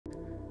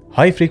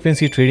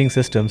High-frequency trading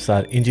systems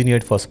are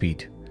engineered for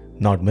speed,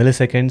 not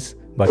milliseconds,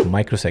 but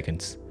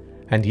microseconds,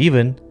 and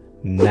even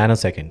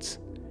nanoseconds.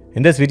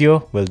 In this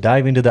video, we'll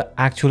dive into the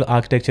actual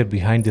architecture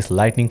behind these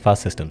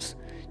lightning-fast systems.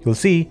 You'll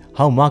see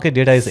how market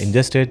data is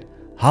ingested,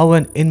 how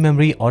an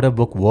in-memory order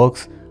book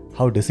works,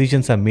 how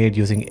decisions are made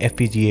using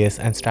FPGAs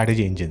and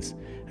strategy engines,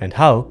 and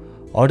how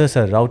orders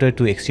are routed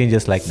to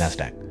exchanges like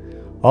Nasdaq,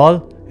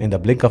 all in the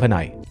blink of an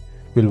eye.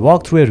 We'll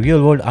walk through a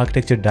real-world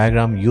architecture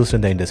diagram used in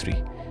the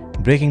industry,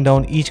 breaking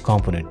down each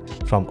component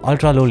from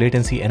ultra-low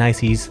latency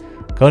NICs,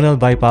 kernel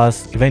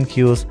bypass, event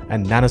queues,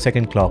 and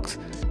nanosecond clocks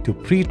to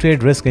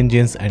pre-trade risk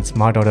engines and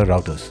smart order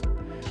routers.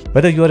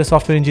 Whether you are a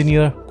software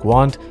engineer,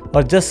 quant,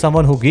 or just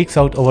someone who geeks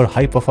out over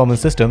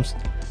high-performance systems,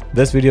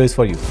 this video is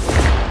for you.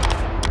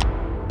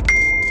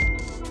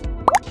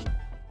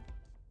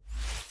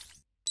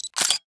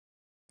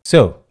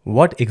 So,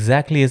 what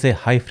exactly is a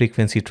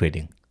high-frequency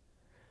trading?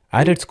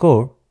 At its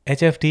core,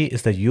 HFT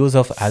is the use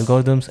of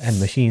algorithms and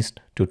machines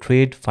to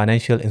trade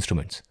financial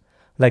instruments,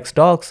 like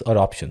stocks or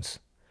options,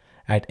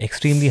 at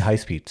extremely high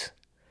speeds.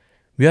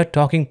 We are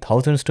talking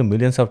thousands to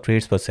millions of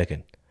trades per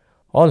second,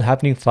 all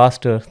happening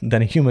faster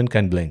than a human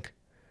can blink.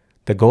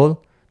 The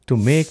goal? To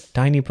make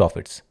tiny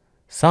profits,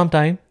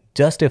 sometimes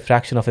just a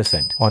fraction of a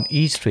cent on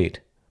each trade,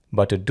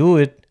 but to do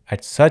it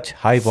at such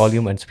high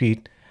volume and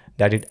speed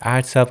that it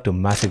adds up to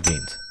massive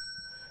gains.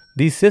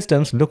 These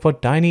systems look for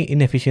tiny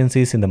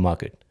inefficiencies in the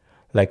market,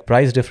 like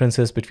price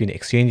differences between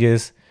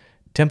exchanges,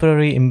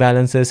 temporary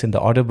imbalances in the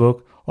order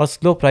book, or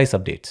slow price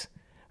updates,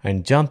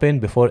 and jump in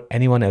before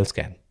anyone else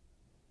can.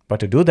 But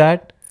to do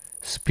that,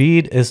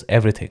 speed is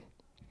everything.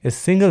 A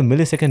single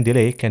millisecond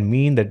delay can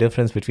mean the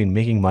difference between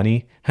making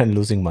money and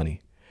losing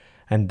money.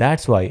 And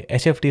that's why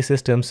HFT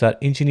systems are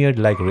engineered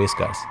like race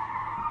cars.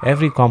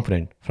 Every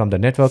component, from the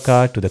network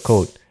card to the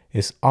code,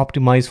 is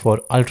optimized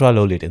for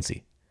ultra-low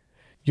latency.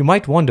 You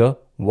might wonder,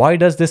 why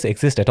does this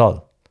exist at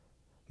all?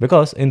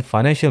 Because in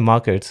financial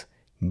markets,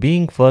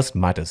 being first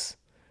matters.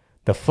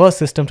 The first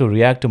system to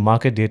react to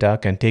market data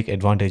can take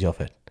advantage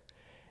of it.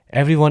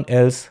 Everyone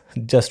else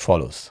just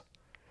follows.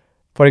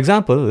 For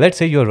example, let's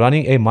say you're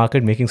running a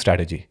market making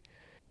strategy.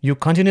 You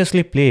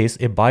continuously place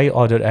a buy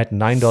order at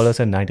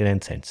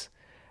 $9.99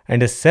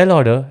 and a sell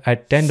order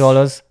at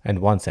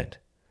 $10.01.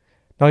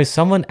 Now, if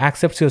someone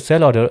accepts your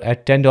sell order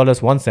at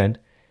 $10.01,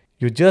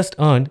 you just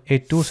earned a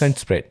 2-cent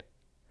spread.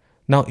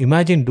 Now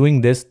imagine doing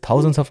this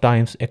thousands of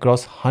times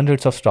across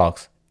hundreds of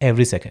stocks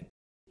every second.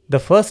 The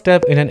first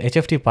step in an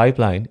HFT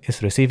pipeline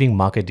is receiving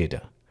market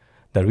data,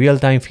 the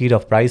real-time feed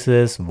of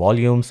prices,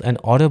 volumes, and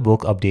order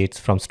book updates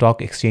from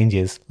stock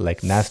exchanges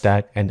like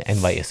Nasdaq and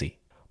NYSE.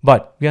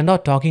 But we are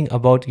not talking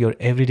about your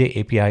everyday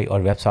API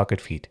or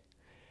WebSocket feed.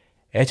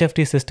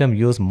 HFT systems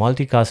use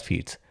multicast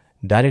feeds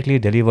directly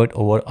delivered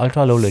over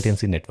ultra-low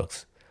latency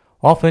networks,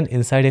 often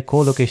inside a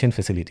co-location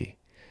facility,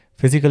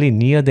 physically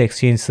near the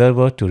exchange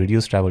server to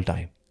reduce travel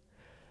time.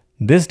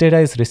 This data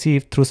is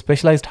received through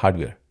specialized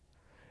hardware,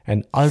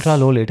 an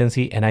ultra-low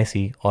latency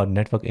NIC or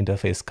network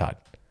interface card,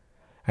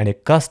 and a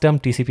custom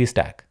TCP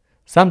stack,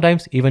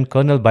 sometimes even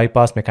kernel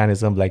bypass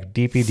mechanism like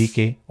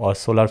DPDK or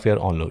Solarfare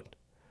onload.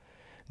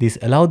 These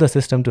allow the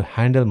system to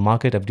handle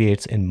market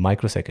updates in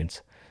microseconds,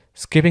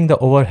 skipping the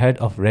overhead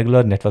of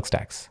regular network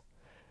stacks.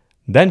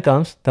 Then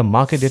comes the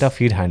market data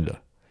feed handler,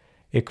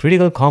 a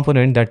critical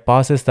component that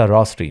passes the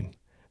raw stream,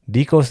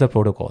 decodes the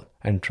protocol,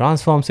 and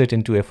transforms it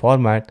into a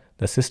format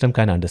the system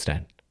can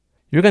understand.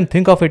 You can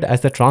think of it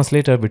as the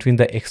translator between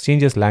the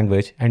exchange's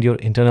language and your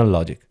internal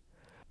logic.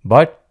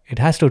 But it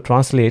has to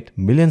translate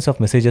millions of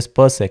messages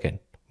per second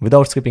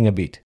without skipping a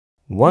beat.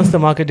 Once the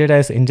market data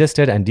is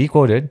ingested and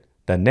decoded,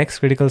 the next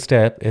critical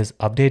step is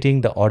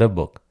updating the order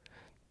book.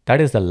 That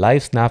is the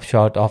live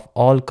snapshot of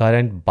all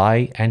current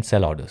buy and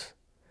sell orders.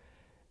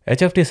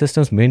 HFT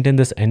systems maintain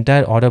this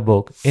entire order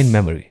book in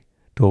memory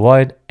to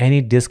avoid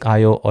any disk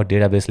I/O or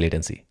database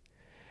latency.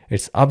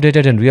 It's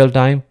updated in real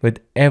time with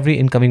every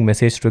incoming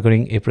message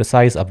triggering a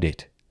precise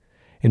update.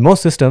 In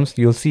most systems,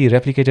 you'll see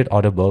replicated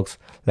order books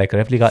like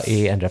replica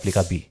A and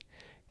replica B,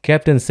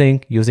 kept in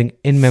sync using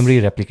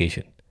in-memory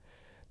replication.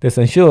 This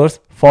ensures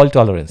fault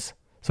tolerance.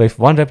 So if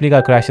one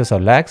replica crashes or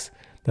lags,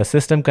 the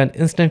system can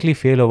instantly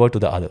fail over to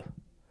the other.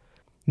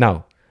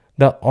 Now,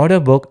 the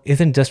order book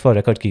isn't just for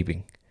record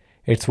keeping.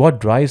 It's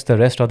what drives the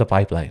rest of the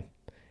pipeline.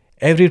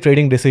 Every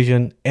trading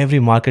decision, every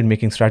market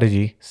making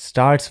strategy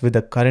starts with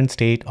the current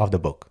state of the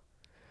book.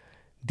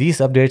 These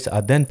updates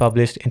are then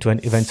published into an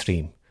event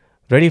stream,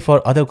 ready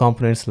for other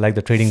components like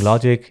the trading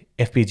logic,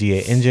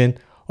 FPGA engine,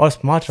 or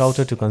smart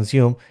router to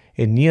consume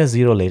a near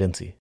zero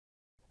latency.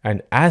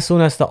 And as soon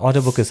as the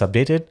order book is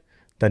updated,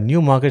 the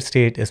new market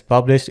state is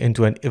published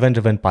into an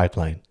event-driven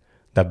pipeline,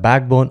 the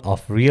backbone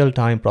of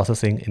real-time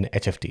processing in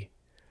HFT.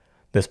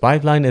 This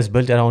pipeline is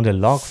built around a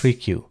log-free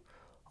queue,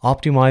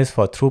 optimized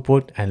for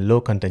throughput and low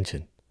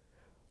contention.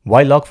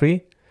 Why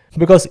log-free?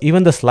 Because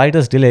even the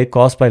slightest delay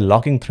caused by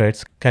locking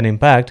threads can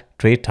impact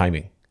trade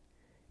timing.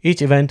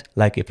 Each event,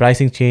 like a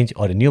pricing change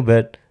or a new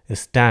bid, is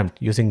stamped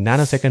using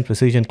nanosecond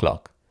precision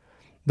clock.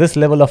 This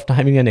level of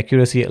timing and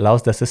accuracy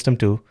allows the system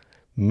to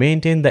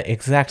maintain the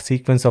exact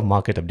sequence of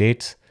market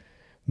updates,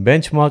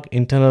 benchmark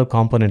internal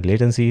component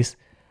latencies,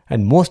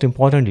 and most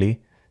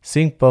importantly,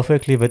 sync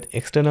perfectly with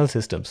external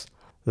systems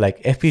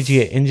like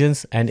FPGA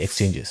engines and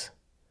exchanges.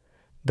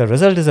 The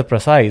result is a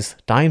precise,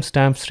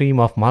 time-stamped stream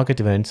of market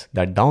events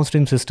that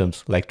downstream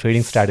systems like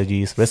trading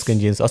strategies, risk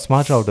engines, or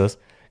smart routers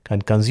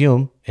can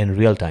consume in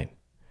real time.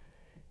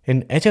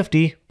 In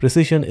HFT,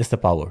 precision is the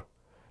power.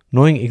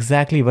 Knowing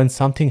exactly when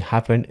something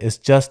happened is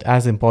just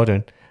as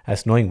important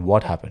as knowing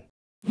what happened.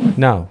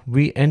 Now,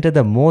 we enter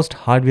the most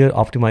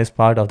hardware-optimized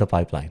part of the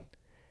pipeline,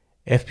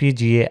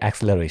 FPGA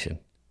Acceleration.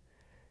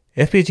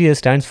 FPGA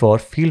stands for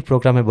Field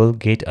Programmable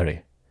Gate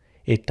Array,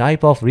 a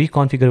type of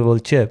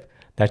reconfigurable chip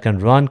that can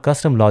run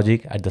custom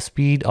logic at the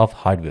speed of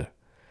hardware,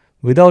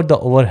 without the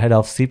overhead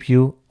of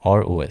CPU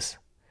or OS.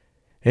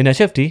 In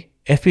HFT,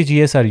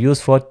 FPGAs are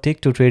used for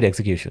tick-to-trade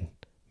execution,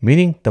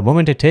 meaning the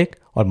moment a tick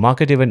or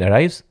market event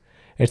arrives,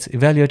 it's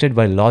evaluated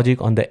by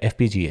logic on the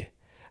FPGA,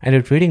 and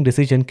a trading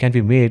decision can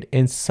be made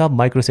in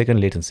sub-microsecond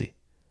latency.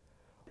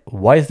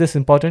 Why is this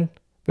important?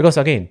 Because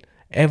again,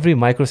 every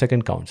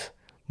microsecond counts.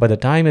 By the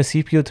time a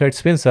CPU thread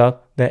spins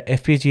up, the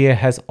FPGA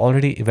has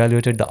already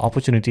evaluated the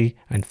opportunity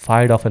and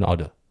fired off an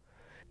order.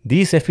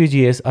 These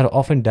FPGAs are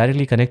often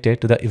directly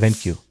connected to the event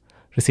queue,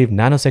 receive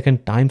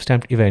nanosecond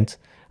time-stamped events,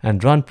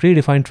 and run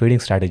predefined trading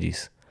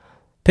strategies.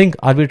 Think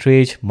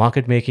arbitrage,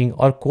 market making,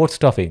 or code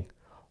stuffing,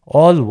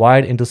 all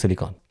wired into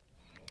silicon.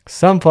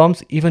 Some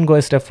firms even go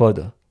a step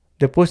further.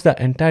 They push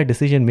the entire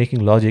decision-making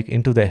logic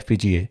into the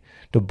FPGA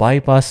to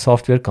bypass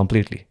software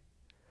completely.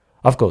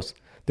 Of course,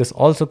 this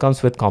also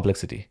comes with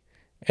complexity.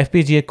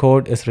 FPGA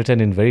code is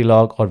written in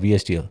Verilog or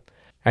VHDL,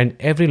 and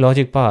every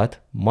logic path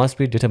must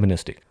be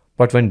deterministic.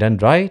 But when done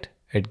right,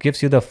 it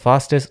gives you the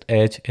fastest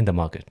edge in the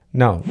market.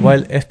 Now,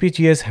 while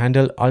FPGAs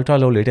handle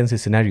ultra-low latency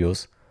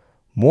scenarios,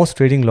 most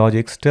trading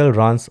logic still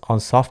runs on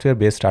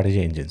software-based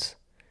strategy engines.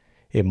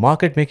 A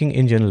market-making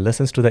engine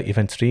listens to the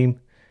event stream,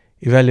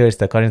 evaluates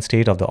the current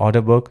state of the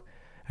order book,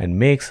 and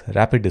makes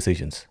rapid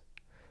decisions.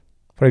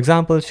 For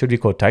example, should we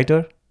go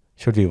tighter?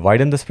 Should we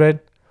widen the spread?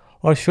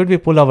 Or should we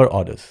pull our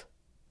orders?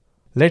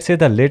 Let's say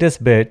the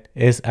latest bid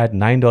is at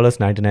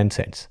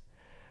 $9.99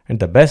 and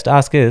the best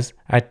ask is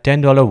at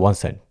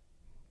 $10.01.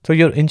 So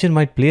your engine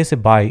might place a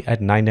buy at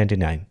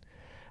 $9.99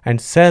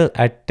 and sell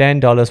at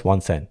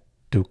 $10.01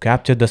 to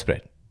capture the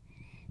spread.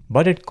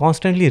 But it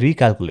constantly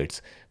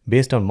recalculates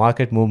based on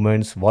market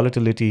movements,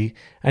 volatility,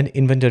 and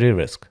inventory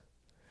risk.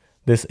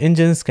 These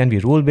engines can be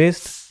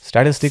rule-based,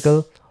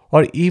 statistical,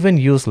 or even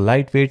use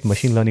lightweight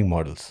machine learning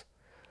models.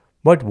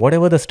 But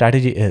whatever the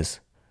strategy is,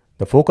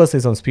 the focus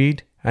is on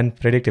speed and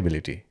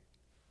predictability.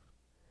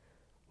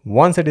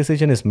 Once a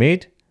decision is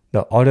made,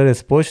 the order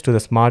is pushed to the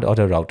smart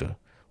order router,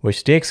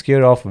 which takes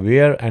care of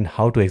where and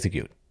how to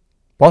execute,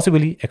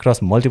 possibly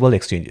across multiple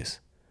exchanges.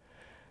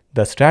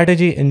 The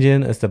strategy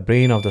engine is the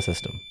brain of the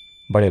system,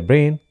 but a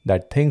brain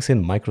that thinks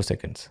in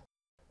microseconds.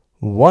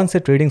 Once a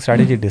trading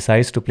strategy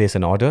decides to place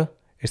an order,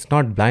 it's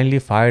not blindly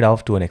fired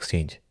off to an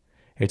exchange.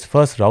 It's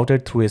first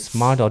routed through a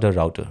smart order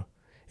router,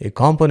 a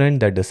component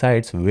that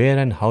decides where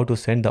and how to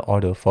send the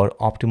order for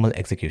optimal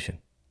execution.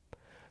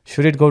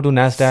 Should it go to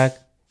NASDAQ,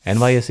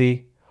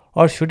 NYSE,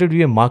 or should it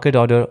be a market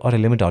order or a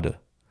limit order?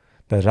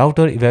 The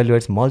router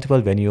evaluates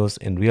multiple venues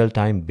in real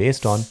time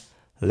based on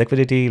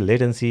liquidity,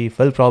 latency,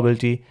 fill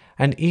probability,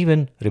 and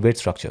even rebate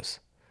structures.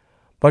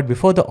 But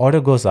before the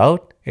order goes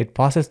out, it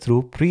passes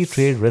through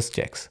pre-trade risk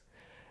checks,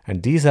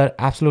 and these are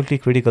absolutely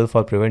critical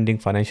for preventing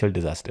financial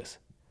disasters.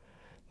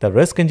 The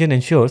risk engine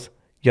ensures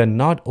you're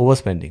not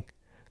overspending,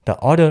 the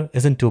order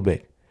isn't too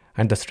big,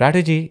 and the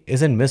strategy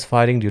isn't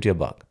misfiring due to a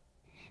bug.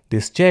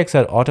 These checks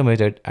are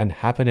automated and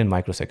happen in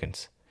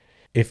microseconds.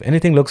 If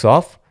anything looks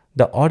off,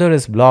 the order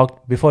is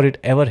blocked before it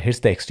ever hits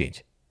the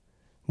exchange.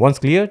 Once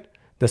cleared,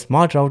 the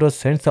smart router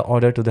sends the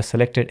order to the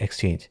selected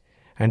exchange,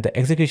 and the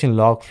execution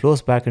log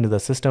flows back into the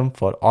system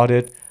for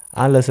audit,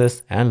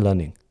 analysis, and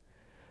learning.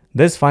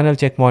 This final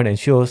checkpoint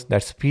ensures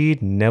that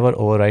speed never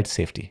overrides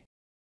safety.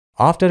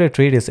 After a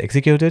trade is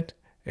executed,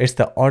 it's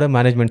the Order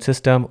Management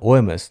System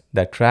 (OMS)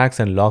 that tracks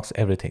and logs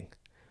everything.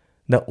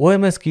 The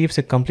OMS keeps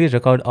a complete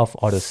record of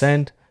orders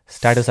sent,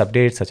 status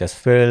updates such as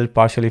filled,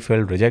 partially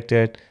filled,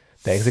 rejected,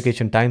 the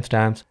execution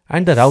timestamps,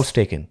 and the routes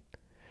taken.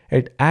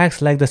 It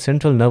acts like the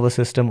central nervous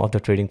system of the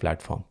trading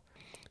platform,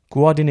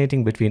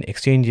 coordinating between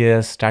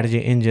exchanges,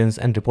 strategy engines,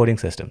 and reporting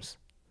systems.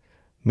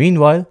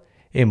 Meanwhile,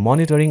 a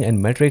monitoring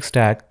and metrics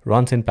stack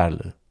runs in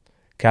parallel,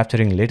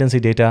 capturing latency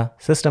data,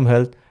 system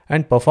health,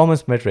 and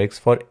performance metrics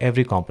for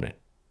every component.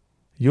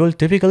 You'll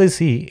typically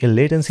see a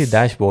latency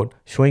dashboard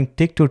showing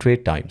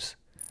tick-to-trade times,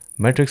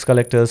 metrics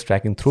collectors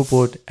tracking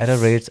throughput, error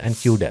rates, and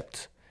queue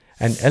depths,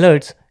 and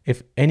alerts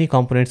if any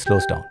component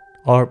slows down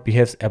or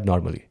behaves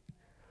abnormally.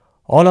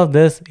 All of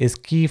this is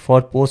key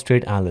for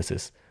post-trade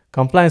analysis,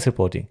 compliance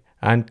reporting,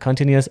 and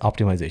continuous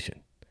optimization.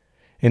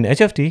 In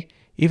HFT,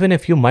 even a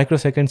few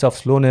microseconds of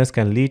slowness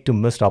can lead to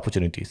missed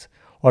opportunities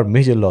or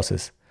major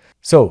losses.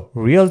 So,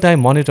 real-time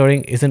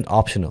monitoring isn't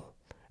optional.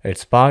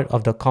 It's part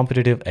of the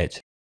competitive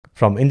edge.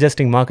 From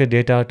ingesting market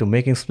data to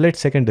making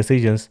split-second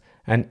decisions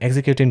and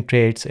executing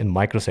trades in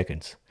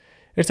microseconds.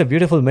 It's a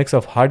beautiful mix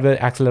of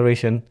hardware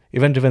acceleration,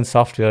 event-driven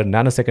software,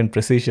 nanosecond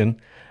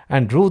precision,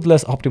 and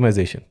ruthless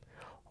optimization,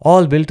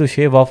 all built to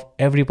shave off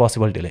every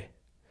possible delay.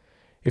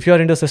 If you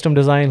are into system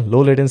design,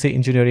 low latency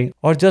engineering,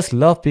 or just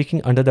love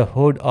peeking under the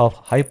hood of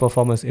high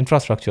performance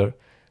infrastructure,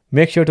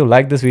 make sure to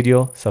like this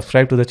video,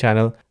 subscribe to the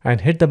channel,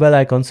 and hit the bell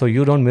icon so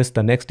you don't miss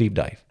the next deep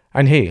dive.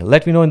 And hey,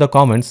 let me know in the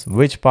comments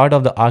which part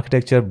of the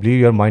architecture blew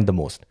your mind the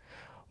most.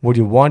 Would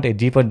you want a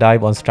deeper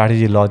dive on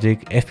strategy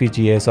logic,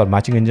 FPGAs, or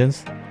matching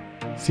engines?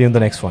 See you in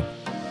the next one.